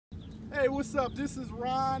Hey, what's up? This is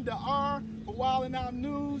Ron, the R for WildNout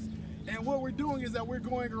News. And what we're doing is that we're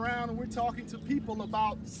going around and we're talking to people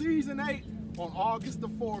about Season 8 on August the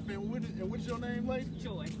 4th. And what's your name, lady?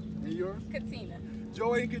 Joy. And yours? Katina.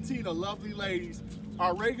 Joy and Katina, lovely ladies,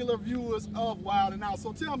 are regular viewers of WildNout.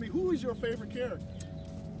 So tell me, who is your favorite character?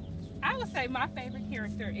 I would say my favorite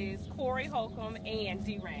character is Corey Holcomb and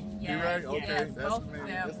D-Ray. D-Ray? Okay, yes, that's both the of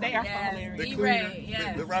name. them. They are hilarious. D-Ray,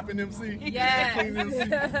 yes. The rapping MC? Yes. The clean MC?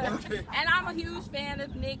 Okay. And I'm a huge fan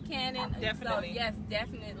of Nick Cannon. Definitely. So, yes,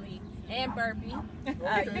 definitely. And Burpee.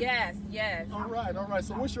 Okay. Yes. All right.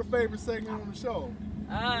 So what's your favorite segment on the show?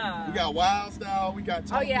 We Uh, got Wild Style, we got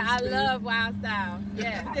Talk I Stick. love Wild Style.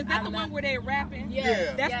 Yeah. Is that the one where they're rapping?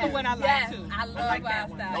 Yeah. That's the one I like yes. too. I love like that Wild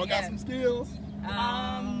one. Style. Y'all got some skills?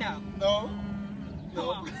 No. No? Come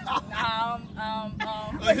on.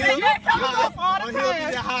 A hip? You're coming off all the A hip,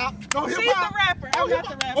 time. yeah, hop. No, hip She's hop. the rapper. I'm not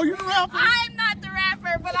the rapper. Oh, you the rapper? I'm not the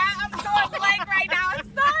rapper, but I'm so blank right now.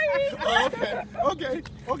 I'm sorry. Okay.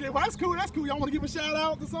 Well, that's cool. Y'all want to give a shout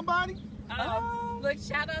out to somebody? Look,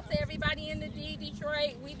 shout out to everybody in the D,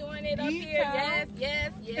 Detroit. We doing it up Deep here. town.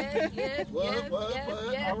 Yes. What?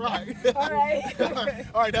 All right. All right.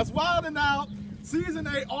 All right, that's WildNout, Season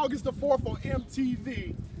 8, August the 4th on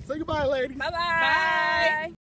MTV. Say goodbye, ladies. Bye-bye. Bye.